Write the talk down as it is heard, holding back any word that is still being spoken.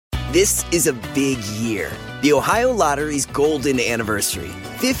This is a big year. The Ohio Lottery's golden anniversary.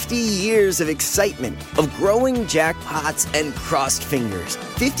 50 years of excitement, of growing jackpots and crossed fingers.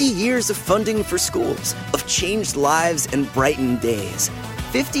 50 years of funding for schools, of changed lives and brightened days.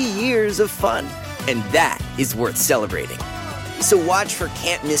 50 years of fun. And that is worth celebrating. So watch for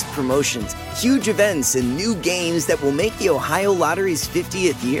can't-miss promotions, huge events, and new games that will make the Ohio Lottery's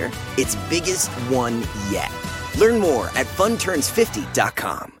 50th year its biggest one yet. Learn more at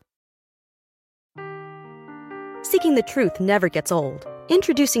funturns50.com. Seeking the truth never gets old.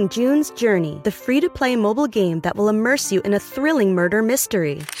 Introducing June's Journey, the free-to-play mobile game that will immerse you in a thrilling murder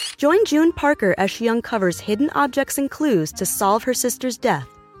mystery. Join June Parker as she uncovers hidden objects and clues to solve her sister's death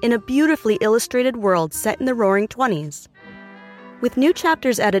in a beautifully illustrated world set in the Roaring '20s. With new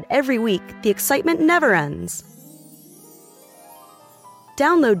chapters added every week, the excitement never ends.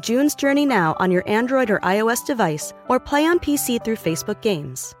 Download June's Journey now on your Android or iOS device, or play on PC through Facebook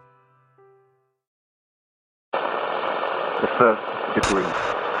Games. The first degree.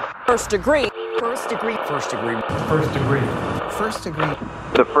 First degree. First degree. First degree. First degree. First degree.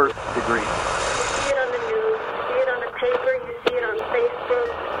 The first degree. You see it on the news, you see it on the paper, you see it on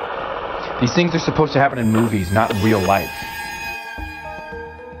Facebook. These things are supposed to happen in movies, not in real life.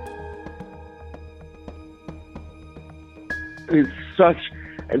 It's such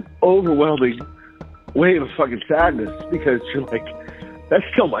an overwhelming wave of fucking sadness because you're like, that's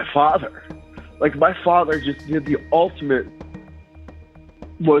still my father. Like, my father just did the ultimate,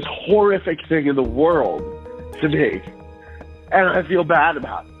 most horrific thing in the world to me. And I feel bad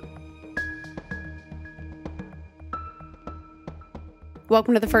about it.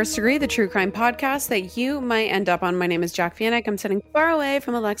 Welcome to The First Degree, the true crime podcast that you might end up on. My name is Jack Vanek. I'm sitting far away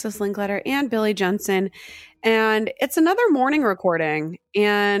from Alexis Linkletter and Billy Jensen. And it's another morning recording.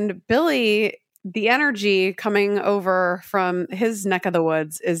 And Billy, the energy coming over from his neck of the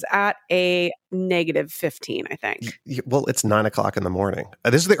woods is at a -15, I think. Well, it's 9 o'clock in the morning.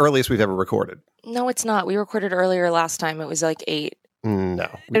 This is the earliest we've ever recorded. No, it's not. We recorded earlier last time. It was like 8. No.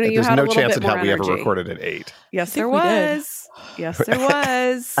 And There's no chance in more hell we ever energy. recorded at 8. Yes, there was. Yes, there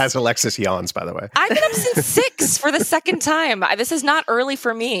was. As Alexis yawns, by the way. I've been up since 6 for the second time. This is not early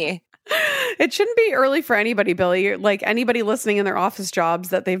for me. It shouldn't be early for anybody, Billy. You're, like anybody listening in their office jobs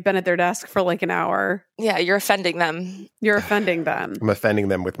that they've been at their desk for like an hour. Yeah, you're offending them. You're offending them. I'm offending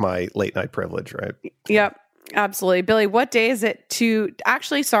them with my late night privilege, right? Yep, absolutely. Billy, what day is it to...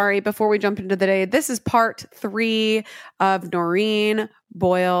 Actually, sorry, before we jump into the day, this is part 3 of Noreen,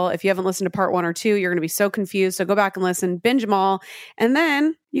 Boyle. If you haven't listened to part 1 or 2, you're going to be so confused. So go back and listen, binge them all, and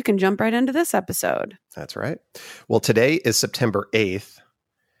then you can jump right into this episode. That's right. Well, today is September 8th.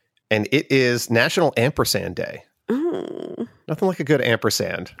 And it is National Ampersand Day. Oh. Nothing like a good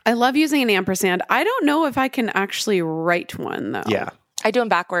ampersand. I love using an ampersand. I don't know if I can actually write one, though. Yeah. I do them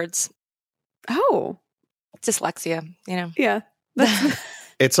backwards. Oh. Dyslexia, you know. Yeah.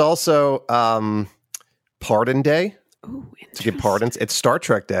 It's also Pardon Day. Ooh, to give pardons. It's Star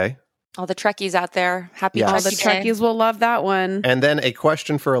Trek Day. All the Trekkies out there. Happy Yes. All Trekkie the Day. Trekkies will love that one. And then a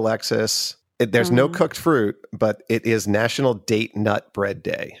question for Alexis. There's no cooked fruit, but it is National Date Nut Bread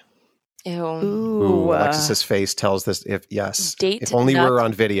Day. Ew. Ooh. Alexis's face tells this. If Date only nut. we're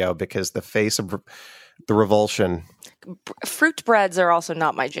on video, because the face of the revulsion. Fruit breads are also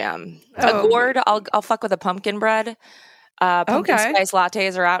not my jam. Oh. A gourd, I'll fuck with a pumpkin bread. Pumpkin Okay. spice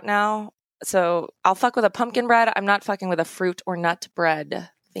lattes are out now. So I'll fuck with a pumpkin bread. I'm not fucking with a fruit or nut bread.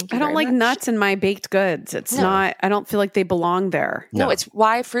 Thank you. I don't very like much. nuts in my baked goods. It's not, I don't feel like they belong there. No, it's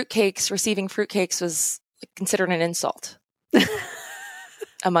why receiving fruitcakes was considered an insult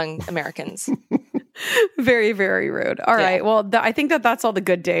among Americans. Very, very rude. All right. Well, I think that's all the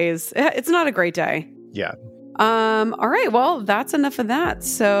good days. It's not a great day. Yeah. All right. Well, that's enough of that.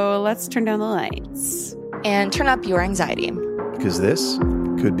 So let's turn down the lights. And turn up your anxiety. Because this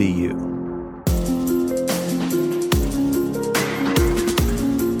could be you.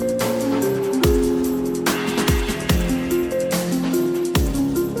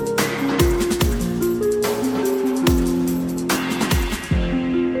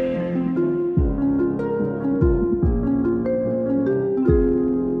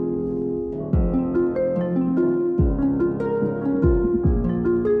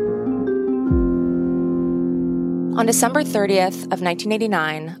 On December 30th of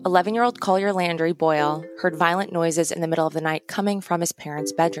 1989, 11-year-old Collier Landry Boyle heard violent noises in the middle of the night coming from his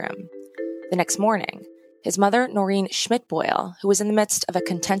parents' bedroom. The next morning, his mother, Noreen Schmid Boyle, who was in the midst of a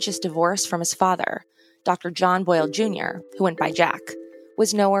contentious divorce from his father, Dr. John Boyle Jr., who went by Jack,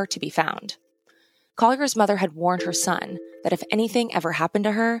 was nowhere to be found. Collier's mother had warned her son that if anything ever happened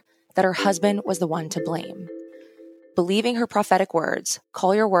to her, that her husband was the one to blame. Believing her prophetic words,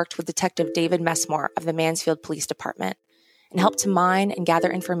 Collier worked with Detective David Messmore of the Mansfield Police Department and helped to mine and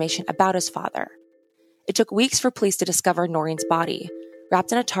gather information about his father. It took weeks for police to discover Noreen's body,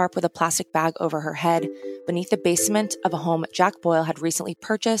 wrapped in a tarp with a plastic bag over her head beneath the basement of a home Jack Boyle had recently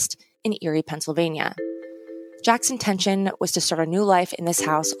purchased in Erie, Pennsylvania. Jack's intention was to start a new life in this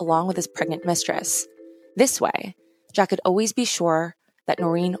house along with his pregnant mistress. This way, Jack could always be sure that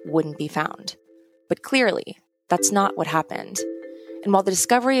Noreen wouldn't be found. But clearly, that's not what happened. And while the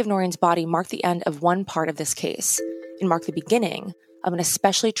discovery of Noreen's body marked the end of one part of this case, it marked the beginning of an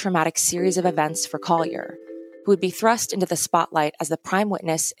especially traumatic series of events for Collier, who would be thrust into the spotlight as the prime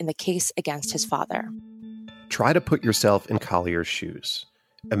witness in the case against his father. Try to put yourself in Collier's shoes.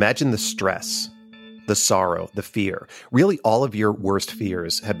 Imagine the stress, the sorrow, the fear. Really, all of your worst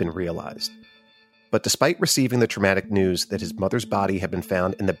fears have been realized. But despite receiving the traumatic news that his mother's body had been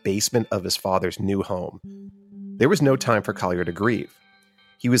found in the basement of his father's new home, there was no time for Collier to grieve.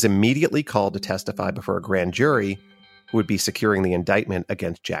 He was immediately called to testify before a grand jury who would be securing the indictment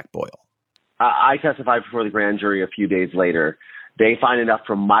against Jack Boyle. I testified before the grand jury a few days later. They find enough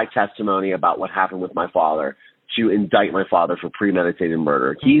from my testimony about what happened with my father to indict my father for premeditated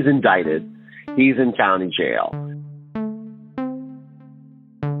murder. He's indicted. He's in county jail.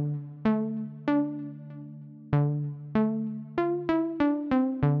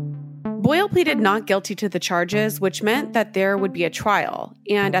 Boyle pleaded not guilty to the charges, which meant that there would be a trial.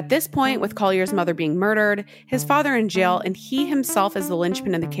 And at this point, with Collier's mother being murdered, his father in jail, and he himself as the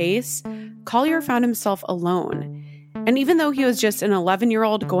linchpin in the case, Collier found himself alone. And even though he was just an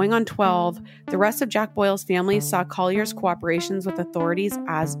 11-year-old going on 12, the rest of Jack Boyle's family saw Collier's cooperations with authorities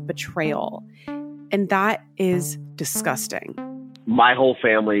as betrayal. And that is disgusting. My whole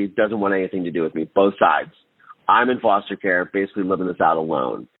family doesn't want anything to do with me, both sides. I'm in foster care, basically living this out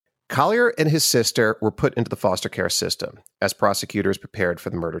alone. Collier and his sister were put into the foster care system as prosecutors prepared for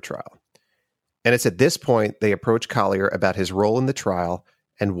the murder trial. And it's at this point they approach Collier about his role in the trial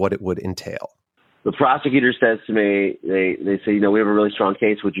and what it would entail. The prosecutor says to me, they say, we have a really strong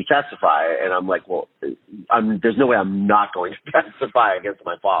case. Would you testify? And I'm like, well, there's no way I'm not going to testify against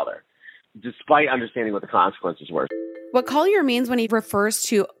my father, despite understanding what the consequences were. What Collier means when he refers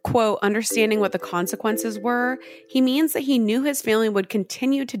to, quote, understanding what the consequences were, he means that he knew his family would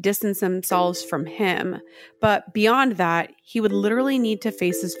continue to distance themselves from him. But beyond that, he would literally need to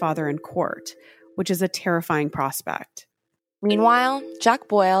face his father in court, which is a terrifying prospect. Meanwhile, Jack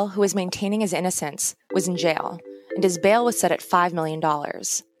Boyle, who was maintaining his innocence, was in jail, and his bail was set at $5 million.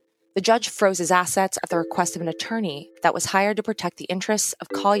 The judge froze his assets at the request of an attorney that was hired to protect the interests of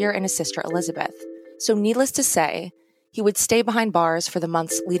Collier and his sister Elizabeth. So needless to say, he would stay behind bars for the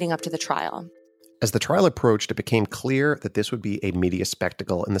months leading up to the trial. As the trial approached, it became clear that this would be a media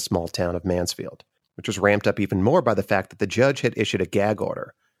spectacle in the small town of Mansfield, which was ramped up even more by the fact that the judge had issued a gag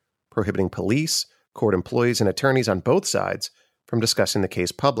order prohibiting police, court employees, and attorneys on both sides from discussing the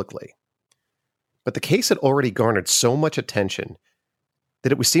case publicly. But the case had already garnered so much attention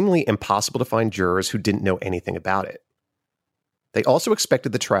that it was seemingly impossible to find jurors who didn't know anything about it. They also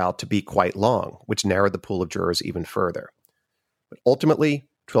expected the trial to be quite long, which narrowed the pool of jurors even further. But ultimately,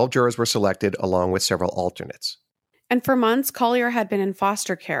 12 jurors were selected along with several alternates. And for months, Collier had been in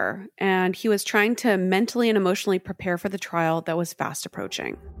foster care, and he was trying to mentally and emotionally prepare for the trial that was fast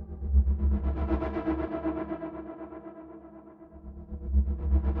approaching.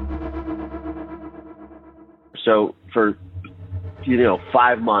 So for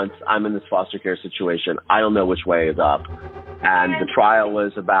 5 months, I'm in this foster care situation. I don't know which way is up. And the trial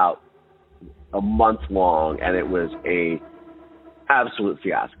was about a month long, and it was a absolute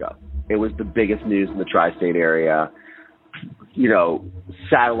fiasco. It was the biggest news in the tri-state area.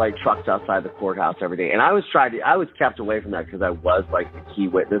 Satellite trucks outside the courthouse every day. And I was kept away from that because I was like the key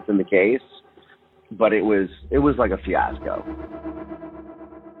witness in the case. But it was like a fiasco.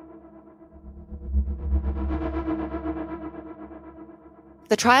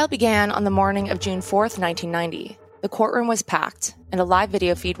 The trial began on the morning of June 4th, 1990. The courtroom was packed, and a live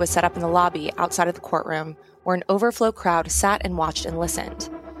video feed was set up in the lobby outside of the courtroom where an overflow crowd sat and watched and listened.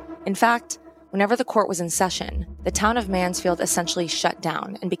 In fact, whenever the court was in session, the town of Mansfield essentially shut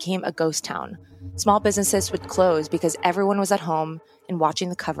down and became a ghost town. Small businesses would close because everyone was at home and watching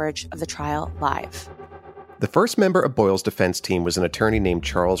the coverage of the trial live. The first member of Boyle's defense team was an attorney named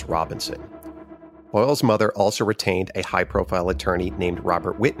Charles Robinson. Boyle's mother also retained a high-profile attorney named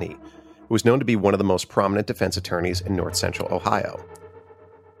Robert Whitney, who was known to be one of the most prominent defense attorneys in North Central Ohio.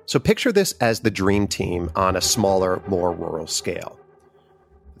 So picture this as the dream team on a smaller, more rural scale.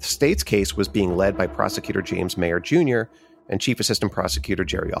 The state's case was being led by Prosecutor James Mayer Jr. and Chief Assistant Prosecutor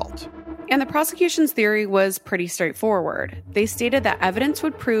Jerry Alt. And the prosecution's theory was pretty straightforward. They stated that evidence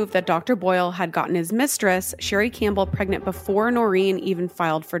would prove that Dr. Boyle had gotten his mistress, Sherry Campbell, pregnant before Noreen even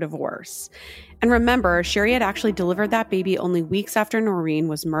filed for divorce. And remember, Sherry had actually delivered that baby only weeks after Noreen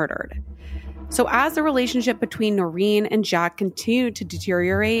was murdered. So as the relationship between Noreen and Jack continued to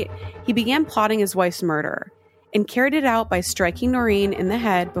deteriorate, he began plotting his wife's murder and carried it out by striking Noreen in the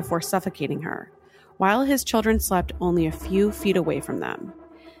head before suffocating her, while his children slept only a few feet away from them.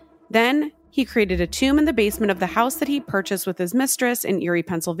 Then, he created a tomb in the basement of the house that he purchased with his mistress in Erie,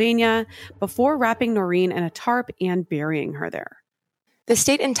 Pennsylvania, before wrapping Noreen in a tarp and burying her there. The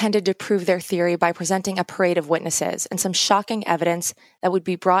state intended to prove their theory by presenting a parade of witnesses and some shocking evidence that would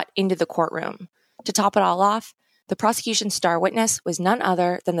be brought into the courtroom. To top it all off, the prosecution's star witness was none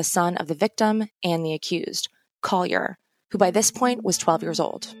other than the son of the victim and the accused, Collier, who by this point was 12 years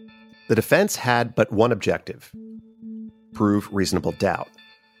old. The defense had but one objective: prove reasonable doubt,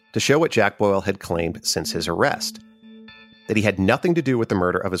 to show what Jack Boyle had claimed since his arrest, that he had nothing to do with the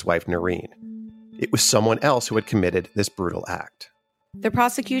murder of his wife, Noreen. It was someone else who had committed this brutal act. The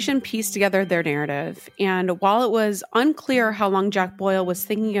prosecution pieced together their narrative, and while it was unclear how long Jack Boyle was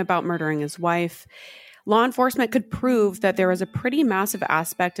thinking about murdering his wife, law enforcement could prove that there was a pretty massive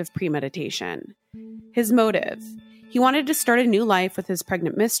aspect of premeditation. His motive: he wanted to start a new life with his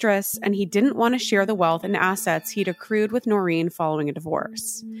pregnant mistress, and he didn't want to share the wealth and assets he'd accrued with Noreen following a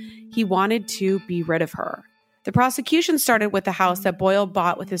divorce. He wanted to be rid of her. The prosecution started with the house that Boyle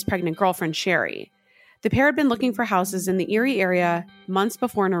bought with his pregnant girlfriend, Sherry. The pair had been looking for houses in the Erie area months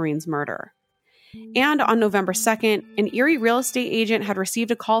before Noreen's murder. And on November 2nd, an Erie real estate agent had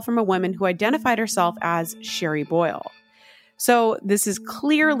received a call from a woman who identified herself as Sherry Boyle. So this is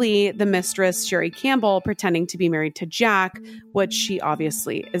clearly the mistress, Sherry Campbell, pretending to be married to Jack, which she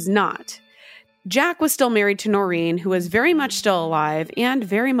obviously is not. Jack was still married to Noreen, who was very much still alive and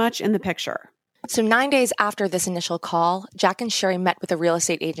very much in the picture. So 9 days after this initial call, Jack and Sherry met with a real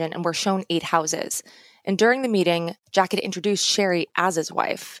estate agent and were shown 8 houses. And during the meeting, Jack had introduced Sherry as his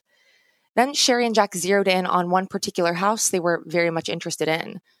wife. Then Sherry and Jack zeroed in on one particular house they were very much interested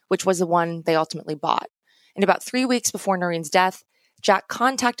in, which was the one they ultimately bought. And about 3 weeks before Noreen's death, Jack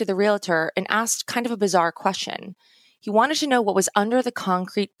contacted the realtor and asked kind of a bizarre question. He wanted to know what was under the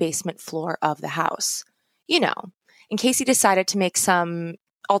concrete basement floor of the house. You know, in case he decided to make some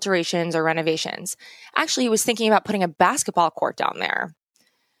alterations or renovations. Actually, he was thinking about putting a basketball court down there.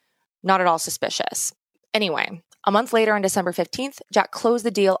 Not at all suspicious. Anyway, a month later on December 15th, Jack closed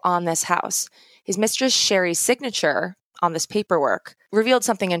the deal on this house. His mistress Sherry's signature on this paperwork revealed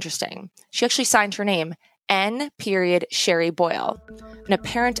something interesting. She actually signed her name, N. Sherry Boyle, an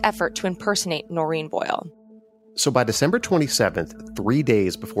apparent effort to impersonate Noreen Boyle. So by December 27th, 3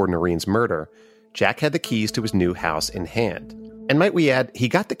 days before Noreen's murder, Jack had the keys to his new house in hand. And might we add, he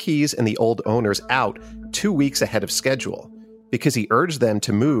got the keys and the old owners out 2 weeks ahead of schedule, because he urged them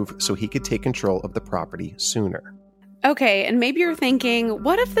to move so he could take control of the property sooner. Okay, and maybe you're thinking,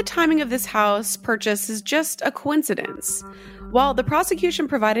 what if the timing of this house purchase is just a coincidence? Well, the prosecution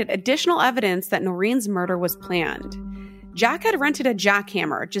provided additional evidence that Noreen's murder was planned. Jack had rented a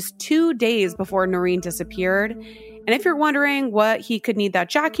jackhammer just 2 days before Noreen disappeared, and if you're wondering what he could need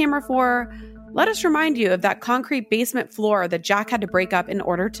that jackhammer for, let us remind you of that concrete basement floor that Jack had to break up in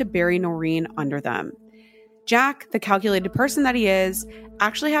order to bury Noreen under them. Jack, the calculated person that he is,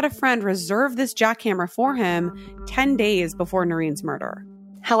 actually had a friend reserve this jackhammer for him 10 days before Noreen's murder.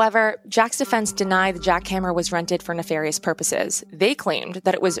 However, Jack's defense denied the jackhammer was rented for nefarious purposes. They claimed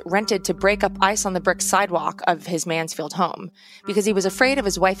that it was rented to break up ice on the brick sidewalk of his Mansfield home because he was afraid of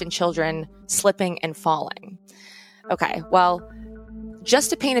his wife and children slipping and falling. Okay, well,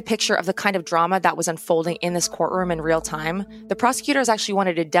 just to paint a picture of the kind of drama that was unfolding in this courtroom in real time, the prosecutors actually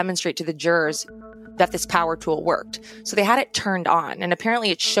wanted to demonstrate to the jurors that this power tool worked. So they had it turned on, and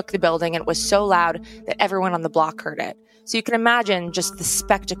apparently it shook the building, and it was so loud that everyone on the block heard it. So you can imagine just the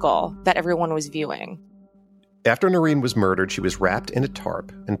spectacle that everyone was viewing. After Noreen was murdered, she was wrapped in a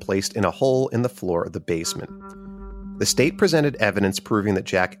tarp and placed in a hole in the floor of the basement. The state presented evidence proving that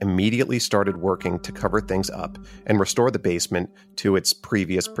Jack immediately started working to cover things up and restore the basement to its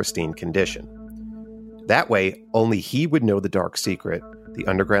previous pristine condition. That way, only he would know the dark secret the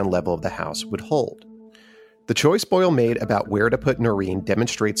underground level of the house would hold. The choice Boyle made about where to put Noreen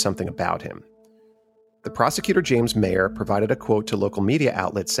demonstrates something about him. The prosecutor, James Mayer, provided a quote to local media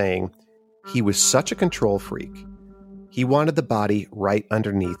outlets saying, "He was such a control freak. He wanted the body right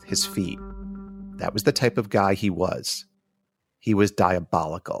underneath his feet. That was the type of guy he was. He was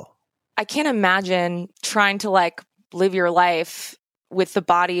diabolical." I can't imagine trying to live your life with the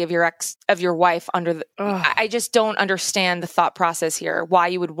body of your wife under the. I just don't understand the thought process here. Why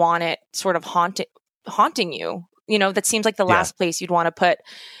you would want it sort of haunting you? You know, that seems like the last place you'd want to put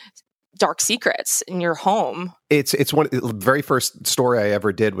dark secrets in your home. It's the very first story I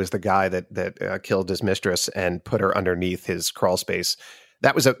ever did was the guy that killed his mistress and put her underneath his crawl space.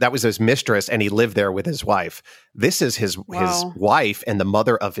 That was his mistress, and he lived there with his wife. This is his wife and the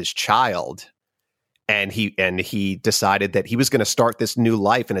mother of his child. And he decided that he was going to start this new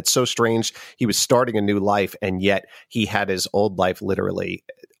life. And it's so strange. He was starting a new life, and yet he had his old life literally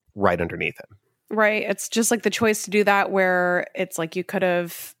right underneath him. Right. It's just like the choice to do that, where it's like you could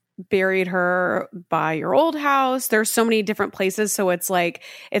have buried her by your old house. There's so many different places. So it's like,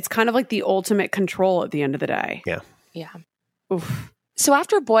 it's kind of like the ultimate control at the end of the day. Yeah. Yeah. Oof. So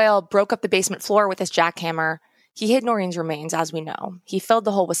after Boyle broke up the basement floor with his jackhammer, he hid Noreen's remains, as we know. He filled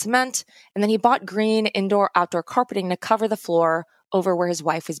the hole with cement, and then he bought green indoor-outdoor carpeting to cover the floor over where his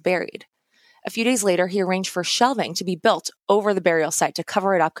wife was buried. A few days later, he arranged for shelving to be built over the burial site to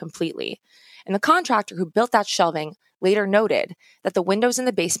cover it up completely. And the contractor who built that shelving later noted that the windows in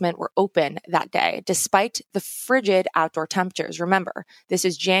the basement were open that day, despite the frigid outdoor temperatures. Remember, this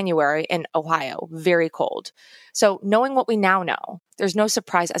is January in Ohio, very cold. So knowing what we now know, there's no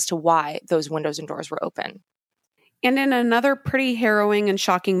surprise as to why those windows and doors were open. And in another pretty harrowing and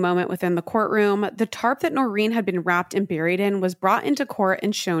shocking moment within the courtroom, the tarp that Noreen had been wrapped and buried in was brought into court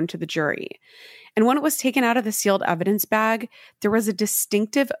and shown to the jury. And when it was taken out of the sealed evidence bag, there was a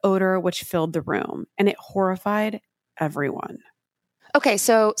distinctive odor which filled the room, and it horrified everyone. Okay,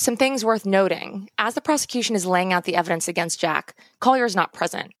 so some things worth noting. As the prosecution is laying out the evidence against Jack, Collier is not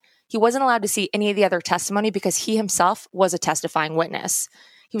present. He wasn't allowed to see any of the other testimony because he himself was a testifying witness.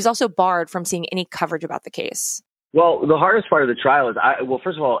 He was also barred from seeing any coverage about the case. Well, the hardest part of the trial is,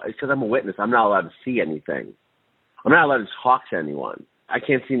 first of all, because I'm a witness, I'm not allowed to see anything. I'm not allowed to talk to anyone. I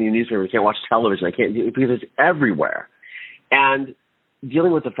can't see any newspaper. I can't watch television. I can't, because it's everywhere. And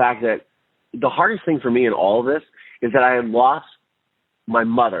dealing with the fact that the hardest thing for me in all of this is that I had lost my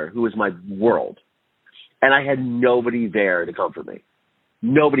mother, who was my world, and I had nobody there to comfort me.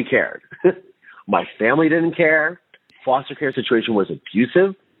 Nobody cared. My family didn't care. Foster care situation was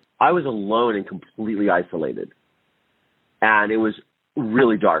abusive. I was alone and completely isolated. And it was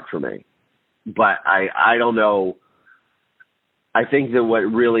really dark for me. But I don't know. I think that what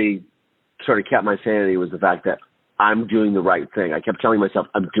really sort of kept my sanity was the fact that I'm doing the right thing. I kept telling myself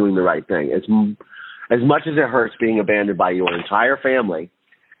I'm doing the right thing. As much as it hurts being abandoned by your entire family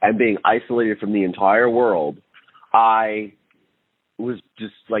and being isolated from the entire world, I was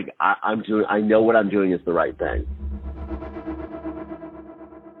just like, I know what I'm doing is the right thing.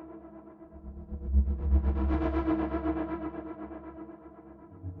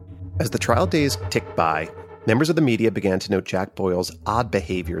 As the trial days ticked by, members of the media began to note Jack Boyle's odd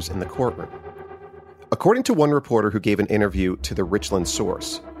behaviors in the courtroom. According to one reporter who gave an interview to the Richland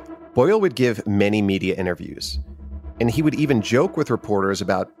Source, Boyle would give many media interviews, and he would even joke with reporters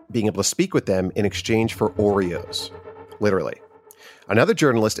about being able to speak with them in exchange for Oreos, literally. Another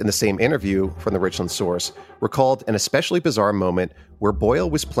journalist in the same interview from the Richland Source recalled an especially bizarre moment where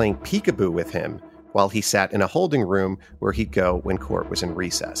Boyle was playing peekaboo with him while he sat in a holding room where he'd go when court was in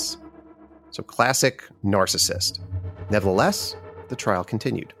recess. So classic narcissist. Nevertheless, the trial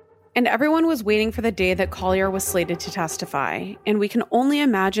continued. And everyone was waiting for the day that Collier was slated to testify, and we can only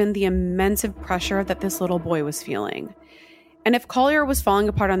imagine the immense pressure that this little boy was feeling. And if Collier was falling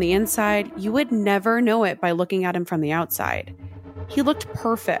apart on the inside, you would never know it by looking at him from the outside. He looked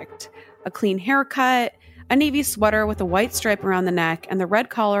perfect. A clean haircut, a navy sweater with a white stripe around the neck, and the red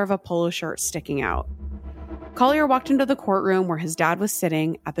collar of a polo shirt sticking out. Collier walked into the courtroom where his dad was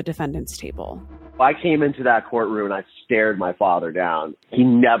sitting at the defendant's table. I came into that courtroom and I stared my father down. He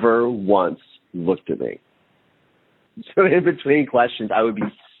never once looked at me. So in between questions, I would be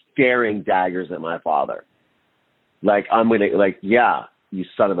staring daggers at my father. Yeah, you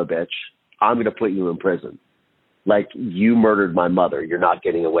son of a bitch. I'm going to put you in prison. You murdered my mother. You're not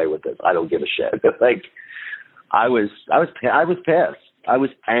getting away with this. I don't give a shit. I was pissed. I was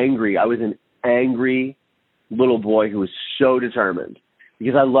angry. I was an angry little boy who was so determined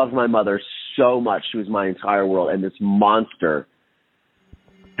because I loved my mother so much. She was my entire world, and this monster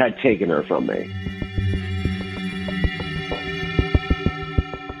had taken her from me.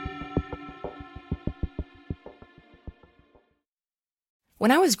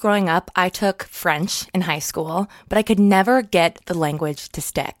 When I was growing up, I took French in high school, but I could never get the language to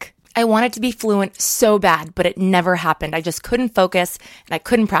stick. I wanted to be fluent so bad, but it never happened. I just couldn't focus, and I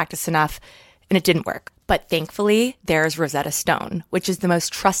couldn't practice enough, and it didn't work. But thankfully, there's Rosetta Stone, which is the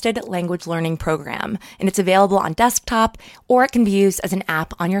most trusted language learning program, and it's available on desktop, or it can be used as an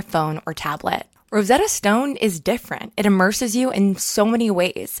app on your phone or tablet. Rosetta Stone is different. It immerses you in so many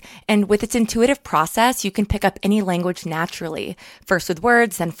ways, and with its intuitive process, you can pick up any language naturally, first with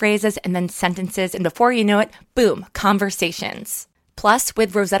words, then phrases, and then sentences, and before you know it, boom, conversations. Plus,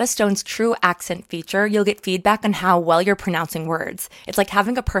 with Rosetta Stone's True Accent feature, you'll get feedback on how well you're pronouncing words. It's like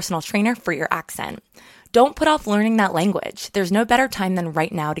having a personal trainer for your accent. Don't put off learning that language. There's no better time than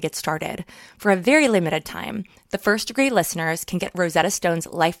right now to get started. For a very limited time, the First Degree listeners can get Rosetta Stone's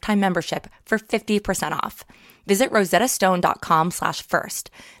lifetime membership for 50% off. Visit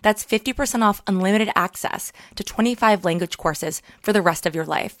rosettastone.com/first. That's 50% off unlimited access to 25 language courses for the rest of your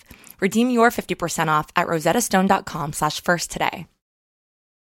life. Redeem your 50% off at rosettastone.com/first today.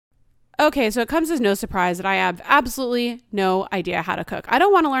 Okay, so it comes as no surprise that I have absolutely no idea how to cook. I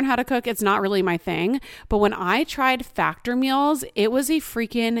don't want to learn how to cook. It's not really my thing. But when I tried Factor meals, it was a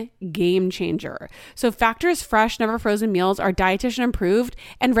freaking game changer. So Factor's fresh, never frozen meals are dietitian approved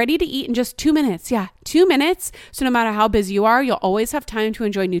and ready to eat in just 2 minutes. Yeah, 2 minutes. So no matter how busy you are, you'll always have time to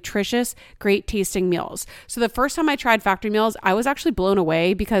enjoy nutritious, great tasting meals. So the first time I tried Factor meals, I was actually blown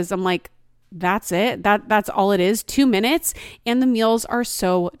away because I'm like, that's it. That's all it is. 2 minutes. And the meals are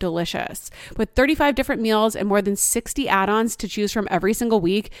so delicious. With 35 different meals and more than 60 add-ons to choose from every single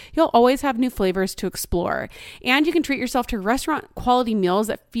week, you'll always have new flavors to explore. And you can treat yourself to restaurant quality meals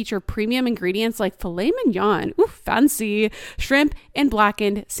that feature premium ingredients like filet mignon, ooh, fancy, shrimp, and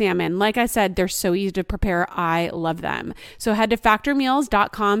blackened salmon. Like I said, they're so easy to prepare. I love them. So head to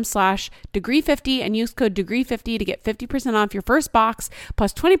factormeals.com/degree50 and use code degree50 to get 50% off your first box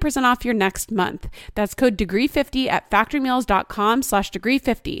plus 20% off your next month. That's code degree50 at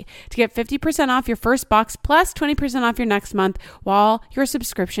factormeals.com/degree50 to get 50% off your first box plus 20% off your next month while your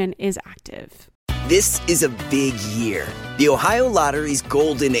subscription is active. This is a big year. The Ohio Lottery's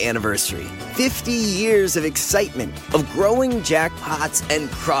golden anniversary. 50 years of excitement, of growing jackpots and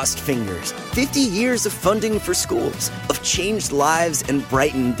crossed fingers. 50 years of funding for schools, of changed lives and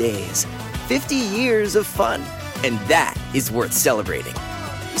brightened days. 50 years of fun, and that is worth celebrating.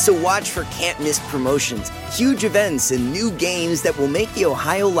 So watch for can't-miss promotions, huge events, and new games that will make the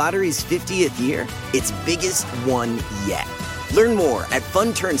Ohio Lottery's 50th year its biggest one yet. Learn more at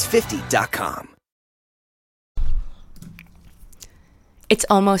funturns50.com. It's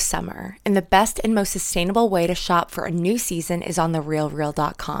almost summer, and the best and most sustainable way to shop for a new season is on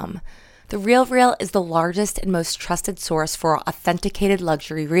therealreal.com. The RealReal is the largest and most trusted source for authenticated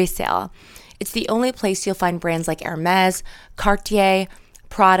luxury resale. It's the only place you'll find brands like Hermes, Cartier,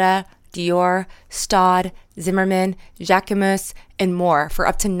 Prada, Dior, Staud, Zimmermann, Jacquemus, and more for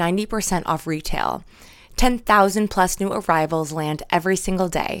up to 90% off retail. 10,000 plus new arrivals land every single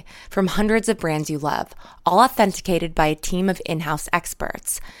day from hundreds of brands you love, all authenticated by a team of in-house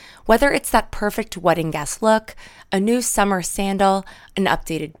experts. Whether it's that perfect wedding guest look, a new summer sandal, an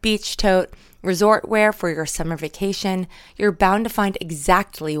updated beach tote, resort wear for your summer vacation, you're bound to find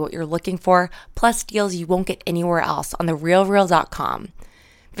exactly what you're looking for, plus deals you won't get anywhere else on therealreal.com.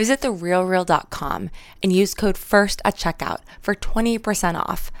 Visit therealreal.com and use code FIRST at checkout for 20%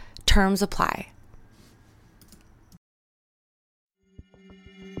 off. Terms apply.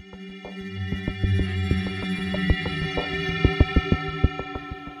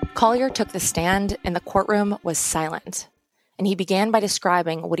 Collier took the stand and the courtroom was silent. And he began by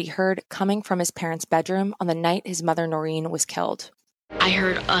describing what he heard coming from his parents' bedroom on the night his mother Noreen was killed. I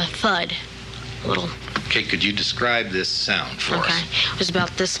heard a thud. A little. Okay, could you describe this sound for us? Okay, it was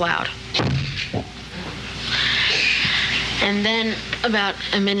about this loud. And then about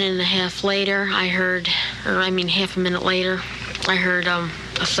a minute and a half later, half a minute later, I heard a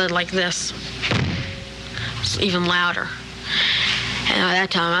thud like this. It's even louder. And at that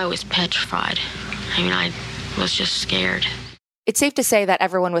time, I was petrified. I was just scared. It's safe to say that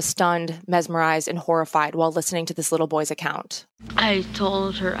everyone was stunned, mesmerized, and horrified while listening to this little boy's account. I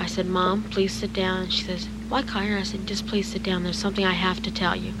told her, I said, Mom, please sit down. She says, why, Collier? I said, just please sit down. There's something I have to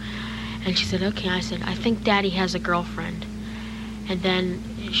tell you. And she said, okay. I said, I think Daddy has a girlfriend. And then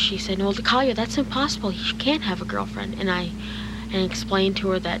she said, well, Collier, that's impossible. He can't have a girlfriend. And I explained to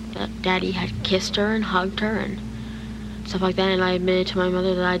her that Daddy had kissed her and hugged her and stuff like that, and I admitted to my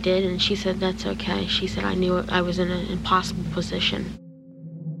mother that I did, and she said that's okay. She said I knew I was in an impossible position.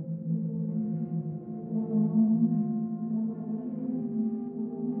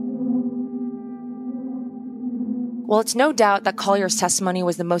 While it's no doubt that Collier's testimony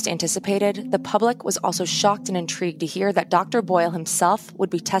was the most anticipated, the public was also shocked and intrigued to hear that Dr. Boyle himself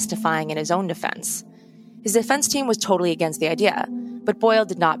would be testifying in his own defense. His defense team was totally against the idea, but Boyle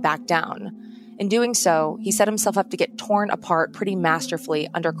did not back down. In doing so, he set himself up to get torn apart pretty masterfully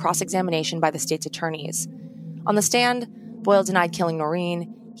under cross-examination by the state's attorneys. On the stand, Boyle denied killing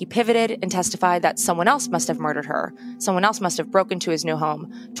Noreen. He pivoted and testified that someone else must have murdered her. Someone else must have broken into his new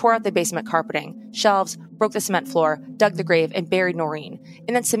home, tore out the basement carpeting, shelves, broke the cement floor, dug the grave, and buried Noreen,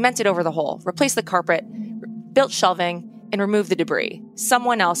 and then cemented over the hole, replaced the carpet, built shelving, and removed the debris.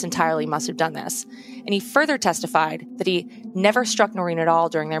 Someone else entirely must have done this. And he further testified that he never struck Noreen at all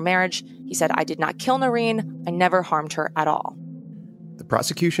during their marriage. He said, "I did not kill Noreen. I never harmed her at all." The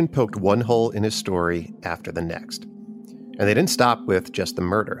prosecution poked one hole in his story after the next. And they didn't stop with just the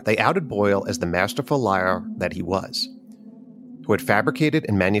murder. They outed Boyle as the masterful liar that he was, who had fabricated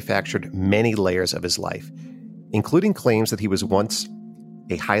and manufactured many layers of his life, including claims that he was once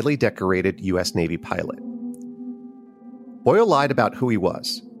a highly decorated U.S. Navy pilot. Boyle lied about who he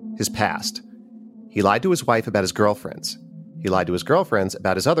was, his past. He lied to his wife about his girlfriends. He lied to his girlfriends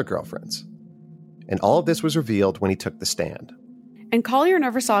about his other girlfriends. And all of this was revealed when he took the stand. And Collier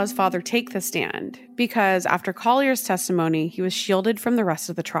never saw his father take the stand because after Collier's testimony, he was shielded from the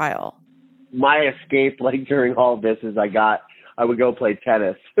rest of the trial. My escape, during all of this, is I would go play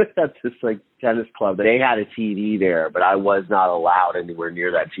tennis. That's this tennis club. They had a TV there, but I was not allowed anywhere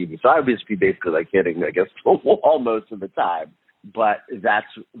near that TV. So I would just be basically hitting, I guess, the wall most of the time. But that's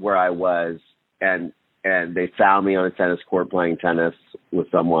where I was, and they found me on a tennis court playing tennis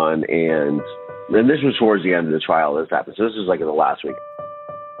with someone, and this was towards the end of the trial. This happened. So this was in the last week.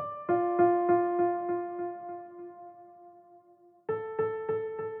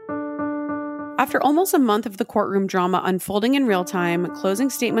 After almost a month of the courtroom drama unfolding in real time,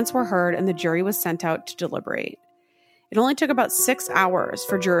 closing statements were heard and the jury was sent out to deliberate. It only took about 6 hours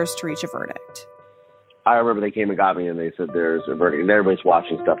for jurors to reach a verdict. I remember they came and got me and they said there's a verdict, and everybody's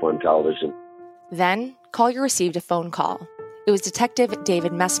watching stuff on television. Then, Collier received a phone call. It was Detective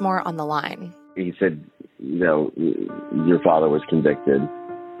David Messmore on the line. He said, your father was convicted.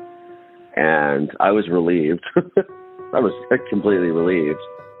 And I was relieved. I was completely relieved.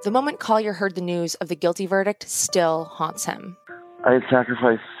 The moment Collier heard the news of the guilty verdict still haunts him. I had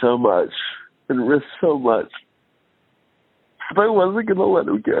sacrificed so much and risked so much. But I wasn't going to let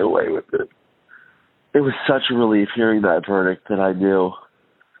him get away with it. It was such a relief hearing that verdict that I knew,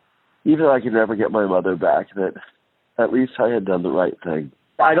 even though I could never get my mother back, that at least I had done the right thing.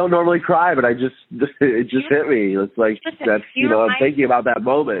 I don't normally cry, but it just hit me. It's that's, I'm thinking about that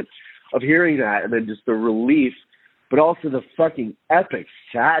moment of hearing that and then just the relief, but also the fucking epic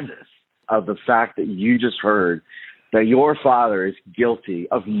sadness of the fact that you just heard that your father is guilty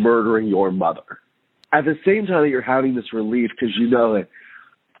of murdering your mother. At the same time that you're having this relief because you know that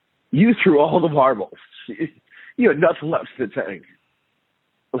you threw all the marbles. You had nothing left in the tank.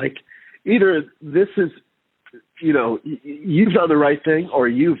 Either this is, you've done the right thing or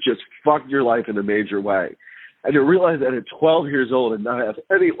you've just fucked your life in a major way. And to realize that at 12 years old and not have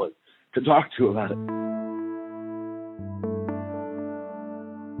anyone to talk to about it.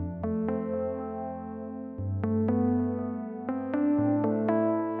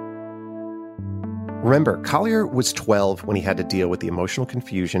 Remember, Collier was 12 when he had to deal with the emotional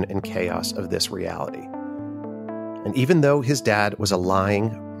confusion and chaos of this reality. And even though his dad was a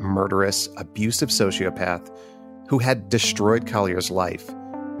lying, murderous, abusive sociopath who had destroyed Collier's life,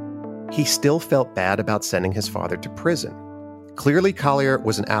 he still felt bad about sending his father to prison. Clearly, Collier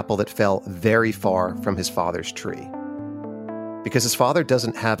was an apple that fell very far from his father's tree, because his father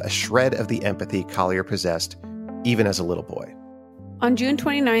doesn't have a shred of the empathy Collier possessed, even as a little boy. On June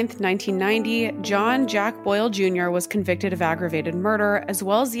 29, 1990, John Jack Boyle Jr. was convicted of aggravated murder, as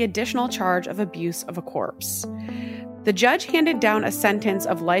well as the additional charge of abuse of a corpse. The judge handed down a sentence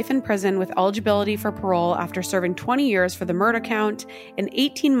of life in prison with eligibility for parole after serving 20 years for the murder count and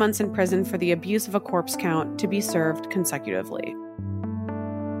 18 months in prison for the abuse of a corpse count to be served consecutively.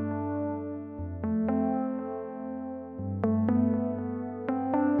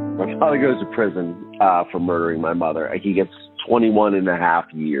 My father goes to prison for murdering my mother. He gets 21 and a half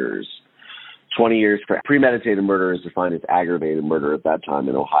years. 20 years for premeditated murder is defined as aggravated murder at that time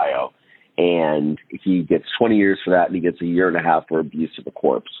in Ohio. And he gets 20 years for that, and he gets a year and a half for abuse of a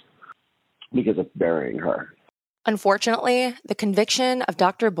corpse because of burying her. Unfortunately, the conviction of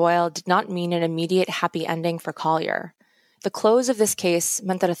Dr. Boyle did not mean an immediate happy ending for Collier. The close of this case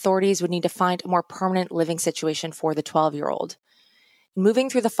meant that authorities would need to find a more permanent living situation for the 12-year-old. Moving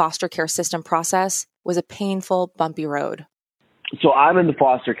through the foster care system process was a painful, bumpy road. So I'm in the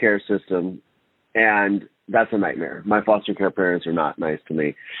foster care system, and that's a nightmare. My foster care parents are not nice to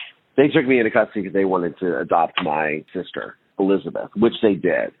me. They took me into custody because they wanted to adopt my sister, Elizabeth, which they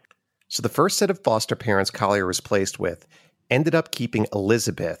did. So the first set of foster parents Collier was placed with ended up keeping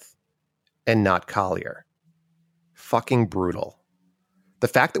Elizabeth and not Collier. Fucking brutal. The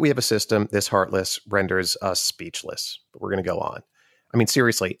fact that we have a system this heartless renders us speechless, but we're going to go on. I mean,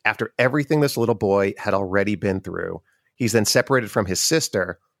 seriously, after everything this little boy had already been through, he's then separated from his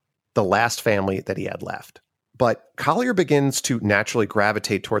sister, the last family that he had left. But Collier begins to naturally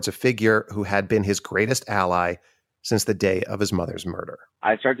gravitate towards a figure who had been his greatest ally since the day of his mother's murder.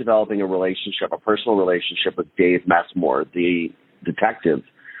 I started developing a personal relationship with Dave Messmore, the detective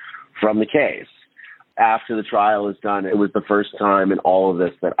from the case. After the trial was done, it was the first time in all of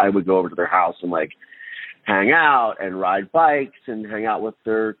this that I would go over to their house and like hang out and ride bikes and hang out with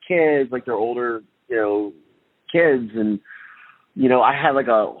their kids, like their older, kids. And, I had like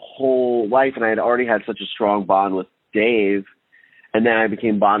a whole life, and I had already had such a strong bond with Dave. And then I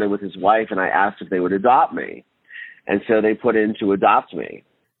became bonded with his wife, and I asked if they would adopt me. And so they put in to adopt me.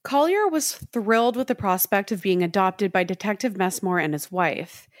 Collier was thrilled with the prospect of being adopted by Detective Messmore and his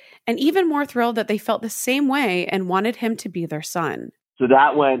wife, and even more thrilled that they felt the same way and wanted him to be their son. So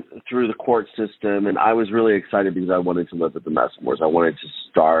that went through the court system, and I was really excited because I wanted to live with the Messmores. I wanted to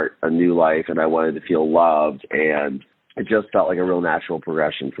start a new life, and I wanted to feel loved, and it just felt like a real natural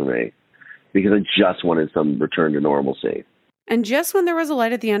progression for me because I just wanted some return to normalcy. And just when there was a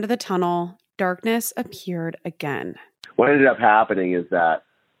light at the end of the tunnel, darkness appeared again. What ended up happening is that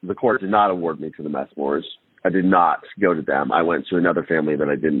the court did not award me to the Messmores. I did not go to them. I went to another family that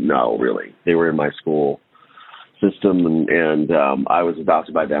I didn't know, really. They were in my school system, and I was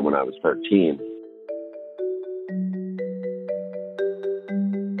adopted by them when I was 13.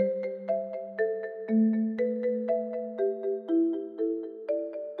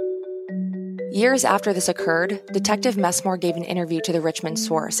 Years after this occurred, Detective Messmore gave an interview to the Richmond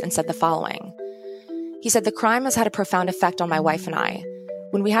Source and said the following. He said, "The crime has had a profound effect on my wife and I.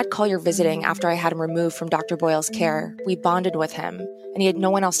 When we had Collier visiting after I had him removed from Dr. Boyle's care, we bonded with him, and he had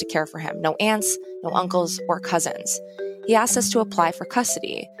no one else to care for him, no aunts, no uncles, or cousins. He asked us to apply for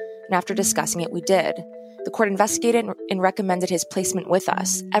custody, and after discussing it, we did. The court investigated and recommended his placement with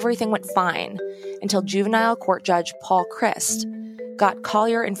us. Everything went fine until juvenile court judge Paul Christ got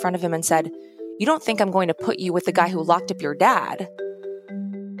Collier in front of him and said, 'You don't think I'm going to put you with the guy who locked up your dad?'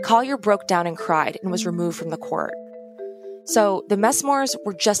 Collier broke down and cried and was removed from the court. So the Messmores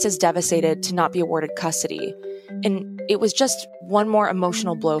were just as devastated to not be awarded custody. And it was just one more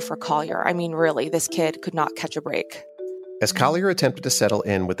emotional blow for Collier. I mean, really, this kid could not catch a break." As Collier attempted to settle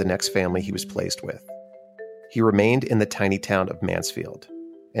in with the next family he was placed with, he remained in the tiny town of Mansfield,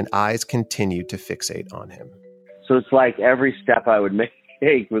 and eyes continued to fixate on him. So it's like every step I would make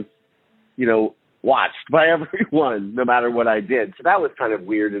was, watched by everyone, no matter what I did. So that was kind of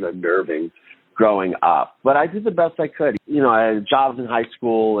weird and unnerving growing up. But I did the best I could. I had jobs in high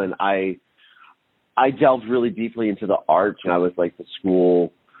school, and I delved really deeply into the arts. And I was like the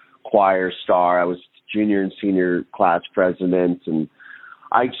school choir star. I was junior and senior class president. And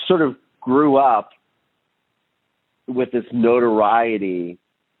I sort of grew up with this notoriety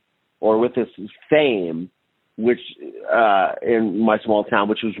or with this fame, which in my small town,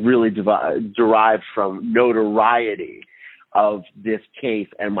 which was really derived from notoriety of this case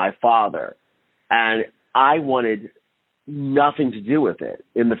and my father. And I wanted nothing to do with it,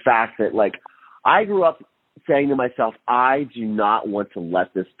 in the fact that, I grew up saying to myself, I do not want to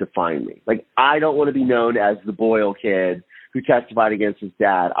let this define me. I don't want to be known as the Boyle kid who testified against his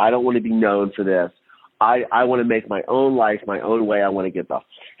dad. I don't want to be known for this. I want to make my own life, my own way. I want to get the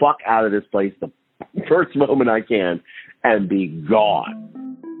fuck out of this place the first moment I can and be gone.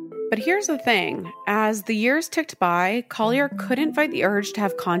 But here's the thing. As the years ticked by, Collier couldn't fight the urge to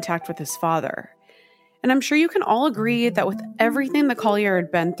have contact with his father. And I'm sure you can all agree that with everything that Collier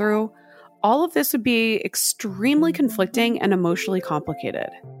had been through, all of this would be extremely conflicting and emotionally complicated.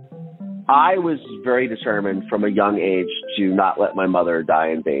 I was very determined from a young age to not let my mother die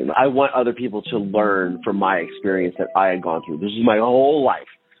in vain. I want other people to learn from my experience that I had gone through. This is my whole life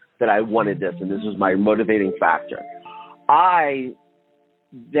that I wanted this, and this was my motivating factor. I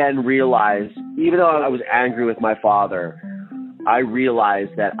then realized, even though I was angry with my father, I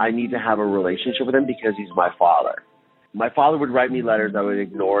realized that I need to have a relationship with him because he's my father. My father would write me letters. I would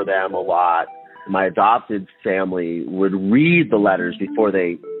ignore them a lot. My adopted family would read the letters before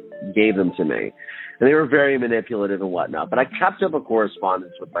they gave them to me. And they were very manipulative and whatnot. But I kept up a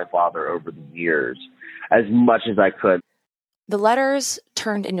correspondence with my father over the years as much as I could. The letters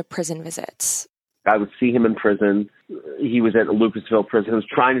turned into prison visits. I would see him in prison. He was at Lucasville prison. I was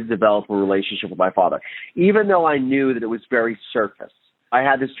trying to develop a relationship with my father, even though I knew that it was very surface. I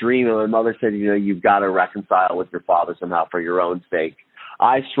had this dream, and my mother said, you've got to reconcile with your father somehow for your own sake.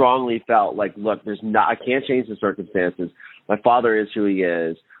 I strongly felt like, look, I can't change the circumstances. My father is who he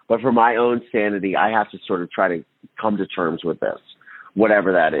is, But for my own sanity, I have to sort of try to come to terms with this,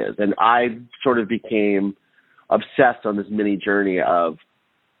 whatever that is. And I sort of became obsessed on this mini journey of,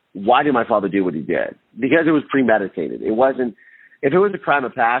 why did my father do what he did? Because it was premeditated. It wasn't, if it was a crime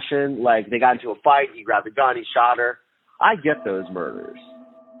of passion, like they got into a fight, he grabbed a gun, he shot her, I get those murders.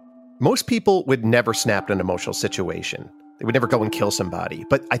 Most people would never snap in an emotional situation. They would never go and kill somebody,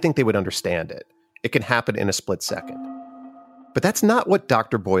 but I think they would understand it. It can happen in a split second. But that's not what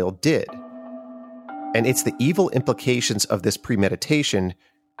Dr. Boyle did. And it's the evil implications of this premeditation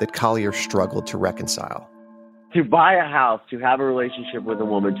that Collier struggled to reconcile. To buy a house, to have a relationship with a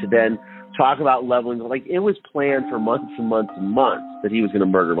woman, to then talk about leveling, like it was planned for months and months and months that he was going to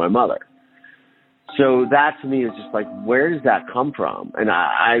murder my mother. So that to me is just like, where does that come from? And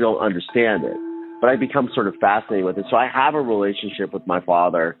I don't understand it, but I become sort of fascinated with it. So I have a relationship with my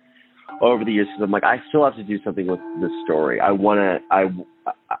father over the years because I'm like, I still have to do something with this story. I want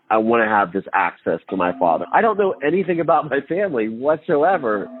to have this access to my father. I don't know anything about my family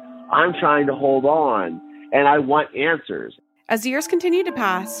whatsoever. I'm trying to hold on, and I want answers. As the years continued to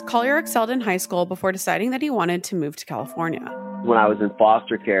pass, Collier excelled in high school before deciding that he wanted to move to California. When I was in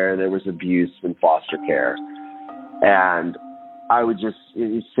foster care, there was abuse in foster care. And I would just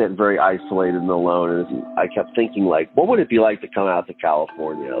sit very isolated and alone. And I kept thinking, like, what would it be like to come out to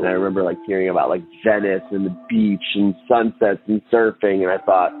California? And I remember, like, hearing about, like, Venice and the beach and sunsets and surfing. And I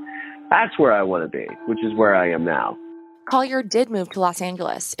thought, that's where I want to be, which is where I am now. Collier did move to Los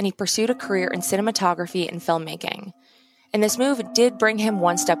Angeles, and he pursued a career in cinematography and filmmaking. And this move did bring him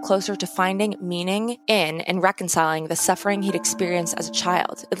one step closer to finding meaning in and reconciling the suffering he'd experienced as a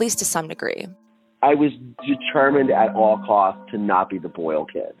child, at least to some degree. I was determined at all costs to not be the Boyle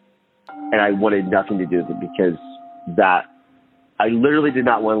kid. And I wanted nothing to do with it because I literally did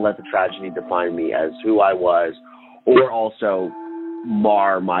not want to let the tragedy define me as who I was, or also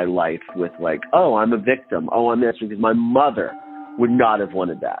mar my life with like, oh, I'm a victim. Oh, I'm this, because my mother would not have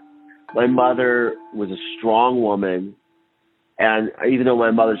wanted that. My mother was a strong woman. And even though my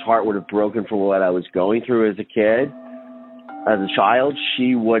mother's heart would have broken for what I was going through as a kid, as a child,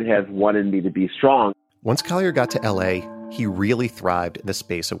 she would have wanted me to be strong. Once Collier got to L.A., he really thrived in the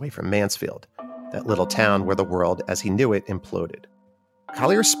space away from Mansfield, that little town where the world, as he knew it, imploded.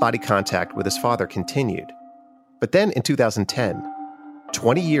 Collier's spotty contact with his father continued. But then in 2010,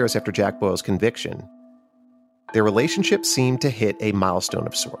 20 years after Jack Boyle's conviction, their relationship seemed to hit a milestone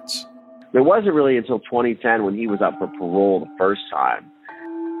of sorts. It wasn't really until 2010 when he was up for parole the first time.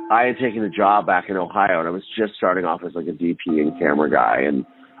 I had taken a job back in Ohio, and I was just starting off as like a DP and camera guy. And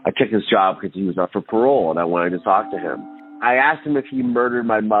I took this job because he was up for parole, and I wanted to talk to him. I asked him if he murdered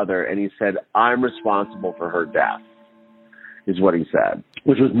my mother, and he said, I'm responsible for her death, is what he said,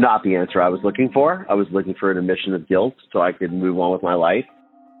 which was not the answer I was looking for. I was looking for an admission of guilt so I could move on with my life.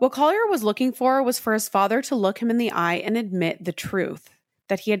 What Collier was looking for was for his father to look him in the eye and admit the truth,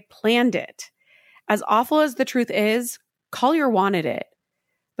 that he had planned it. As awful as the truth is, Collier wanted it.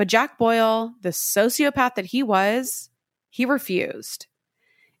 But Jack Boyle, the sociopath that he was, he refused.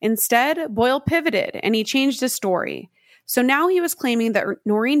 Instead, Boyle pivoted and he changed his story. So now he was claiming that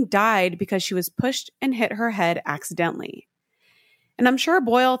Noreen died because she was pushed and hit her head accidentally. And I'm sure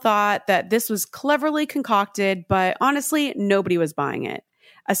Boyle thought that this was cleverly concocted, but honestly, nobody was buying it,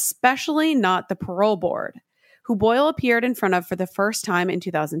 especially not the parole board, who Boyle appeared in front of for the first time in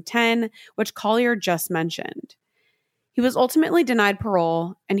 2010, which Collier just mentioned. He was ultimately denied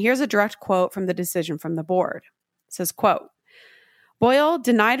parole, and here's a direct quote from the decision from the board. It says, quote, Boyle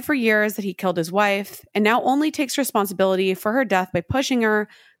denied for years that he killed his wife and now only takes responsibility for her death by pushing her,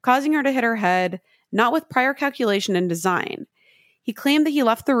 causing her to hit her head, not with prior calculation and design. He claimed that he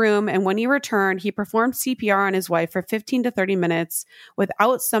left the room, and when he returned, he performed CPR on his wife for 15 to 30 minutes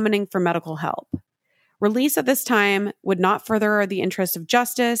without summoning for medical help. Release at this time would not further the interest of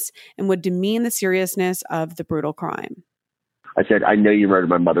justice and would demean the seriousness of the brutal crime. I said, I know you murdered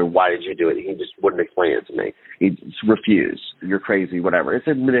my mother. Why did you do it? He just wouldn't explain it to me. He just refused. You're crazy, whatever. It's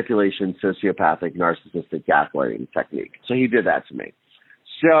a manipulation, sociopathic, narcissistic gaslighting technique. So he did that to me.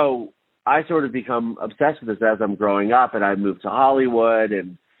 So I sort of become obsessed with this as I'm growing up, and I moved to Hollywood,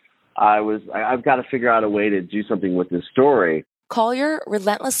 and I've got to figure out a way to do something with this story. Collier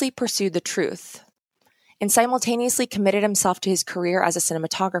relentlessly pursued the truth and simultaneously committed himself to his career as a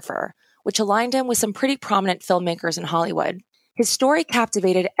cinematographer, which aligned him with some pretty prominent filmmakers in Hollywood. His story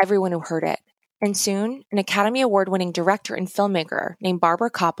captivated everyone who heard it, and soon an Academy Award-winning director and filmmaker named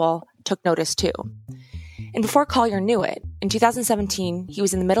Barbara Koppel took notice too. And before Collier knew it, in 2017, he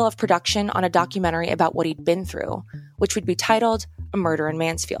was in the middle of production on a documentary about what he'd been through, which would be titled a murder in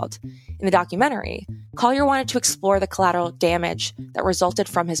Mansfield. In the documentary, Collier wanted to explore the collateral damage that resulted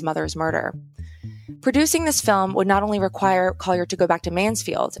from his mother's murder. Producing this film would not only require Collier to go back to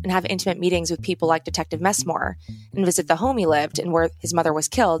Mansfield and have intimate meetings with people like Detective Messmore and visit the home he lived and where his mother was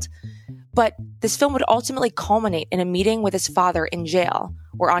killed, but this film would ultimately culminate in a meeting with his father in jail,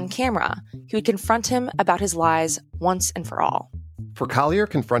 where on camera, he would confront him about his lies once and for all. For Collier,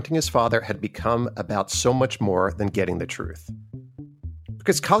 confronting his father had become about so much more than getting the truth.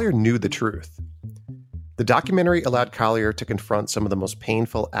 Because Collier knew the truth. The documentary allowed Collier to confront some of the most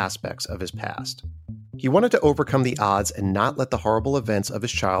painful aspects of his past. He wanted to overcome the odds and not let the horrible events of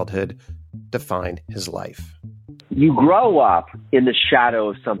his childhood define his life. You grow up in the shadow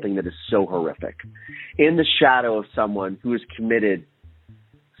of something that is so horrific, in the shadow of someone who has committed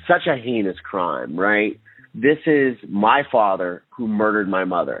such a heinous crime, right? This is my father who murdered my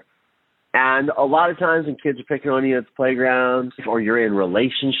mother. And a lot of times when kids are picking on you at the playground or you're in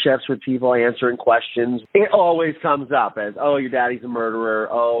relationships with people answering questions, it always comes up as, oh, your daddy's a murderer.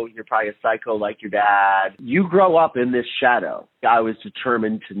 Oh, you're probably a psycho like your dad. You grow up in this shadow. I was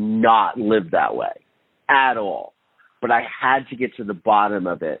determined to not live that way at all. But I had to get to the bottom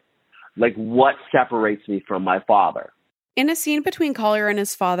of it. Like, what separates me from my father? In a scene between Collier and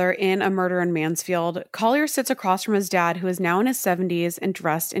his father in A Murder in Mansfield, Collier sits across from his dad, who is now in his 70s and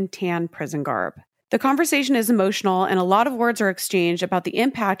dressed in tan prison garb. The conversation is emotional, and a lot of words are exchanged about the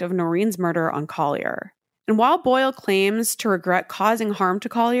impact of Noreen's murder on Collier. And while Boyle claims to regret causing harm to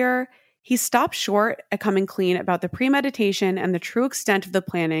Collier, he stops short at coming clean about the premeditation and the true extent of the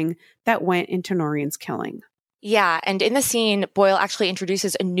planning that went into Noreen's killing. Yeah, and in the scene, Boyle actually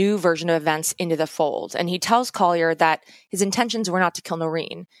introduces a new version of events into the fold, and he tells Collier that his intentions were not to kill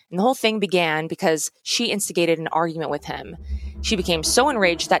Noreen. And the whole thing began because she instigated an argument with him. She became so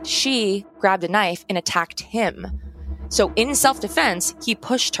enraged that she grabbed a knife and attacked him. So in self-defense, he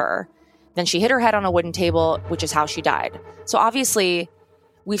pushed her. Then she hit her head on a wooden table, which is how she died. So obviously,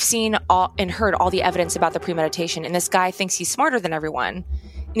 we've seen and heard all the evidence about the premeditation, and this guy thinks he's smarter than everyone.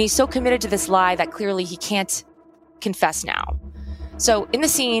 And he's so committed to this lie that clearly he can't confess now. So in the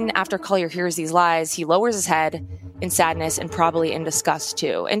scene, after Collier hears these lies, he lowers his head in sadness and probably in disgust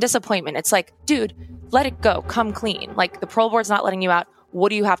too, and disappointment. It's like, dude, let it go, come clean. Like, the parole board's not letting you out. What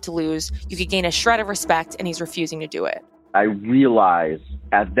do you have to lose? You could gain a shred of respect, and he's refusing to do it. I realized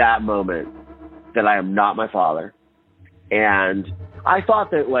at that moment that I am not my father. And I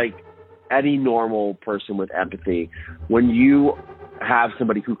thought that, like any normal person with empathy, when you have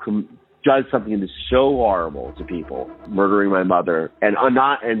somebody who does something that is so horrible to people, murdering my mother,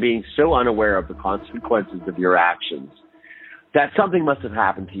 and being so unaware of the consequences of your actions, that something must have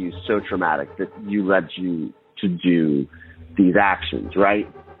happened to you so traumatic that led you to do these actions,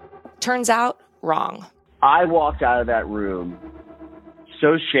 right? Turns out, wrong. I walked out of that room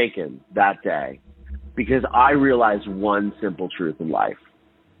so shaken that day because I realized one simple truth in life.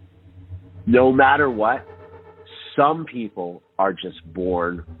 No matter what, some people are just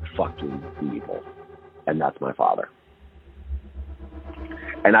born fucking evil. And that's my father.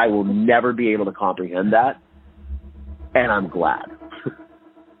 And I will never be able to comprehend that. And I'm glad.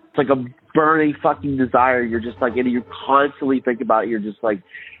 It's like a burning fucking desire. You're just like, and you constantly think about it. You're just like,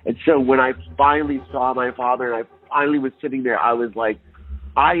 and so when I finally saw my father and I finally was sitting there, I was like,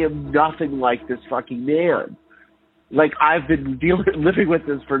 I am nothing like this fucking man. Like, I've been living with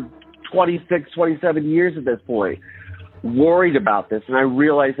this for 26, 27 years at this point, worried about this. And I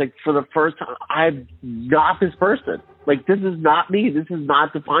realized, like, for the first time, I'm not this person. Like, this is not me. This is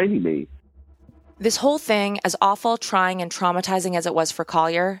not defining me. This whole thing, as awful, trying, and traumatizing as it was for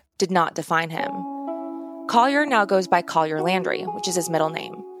Collier, did not define him. Collier now goes by Collier Landry, which is his middle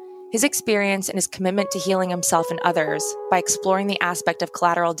name. His experience and his commitment to healing himself and others by exploring the aspect of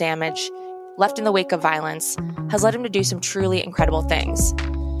collateral damage left in the wake of violence has led him to do some truly incredible things.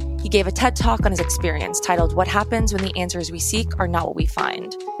 He gave a TED Talk on his experience titled "What Happens When the Answers We Seek Are Not What We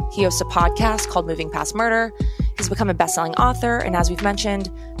Find." He hosts a podcast called Moving Past Murder. He's become a best-selling author, and as we've mentioned,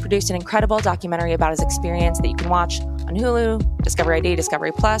 produced an incredible documentary about his experience that you can watch on Hulu, Discovery ID,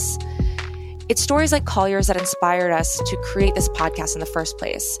 Discovery Plus. It's stories like Collier's that inspired us to create this podcast in the first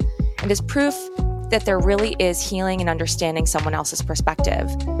place, and is proof that there really is healing in understanding someone else's perspective.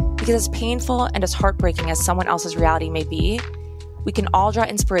 Because as painful and as heartbreaking as someone else's reality may be, we can all draw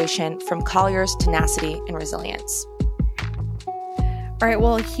inspiration from Collier's tenacity and resilience. All right,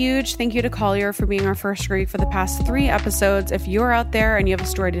 well, a huge thank you to Collier for being our first degree for the past 3 episodes. If you're out there and you have a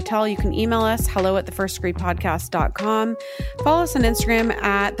story to tell, you can email us, hello@thefirstdegreepodcast.com. Follow us on Instagram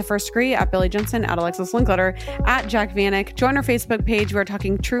at The First Degree, at Billy Jensen, at Alexis Linkletter, at Jack Vanek. Join our Facebook page. We're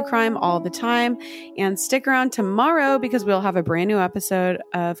talking true crime all the time. And stick around tomorrow because we'll have a brand new episode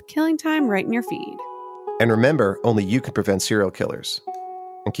of Killing Time right in your feed. And remember, only you can prevent serial killers.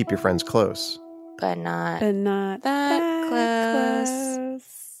 And keep your friends close. But not that close.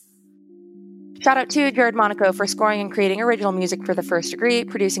 Shout out to Jared Monaco for scoring and creating original music for The First Degree,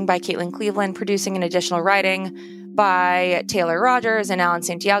 producing by Caitlin Cleveland, producing and additional writing by Taylor Rogers and Alan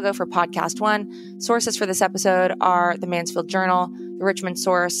Santiago for Podcast One. Sources for this episode are the Mansfield Journal, the Richmond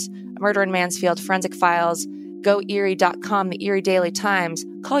Source, A Murder in Mansfield, Forensic Files, GoErie.com, the Erie Daily Times,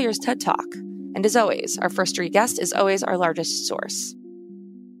 Collier's TED Talk. And as always, our First Degree guest is always our largest source.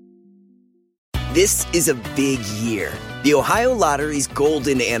 This is a big year. The Ohio Lottery's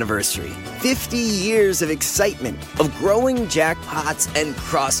golden anniversary. 50 years of excitement, of growing jackpots and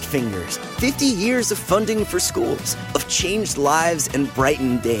crossed fingers. 50 years of funding for schools, of changed lives and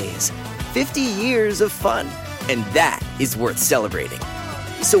brightened days. 50 years of fun, and that is worth celebrating.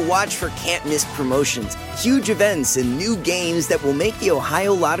 So watch for can't-miss promotions, huge events, and new games that will make the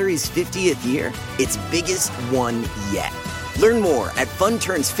Ohio Lottery's 50th year its biggest one yet. Learn more at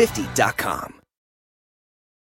funturns50.com.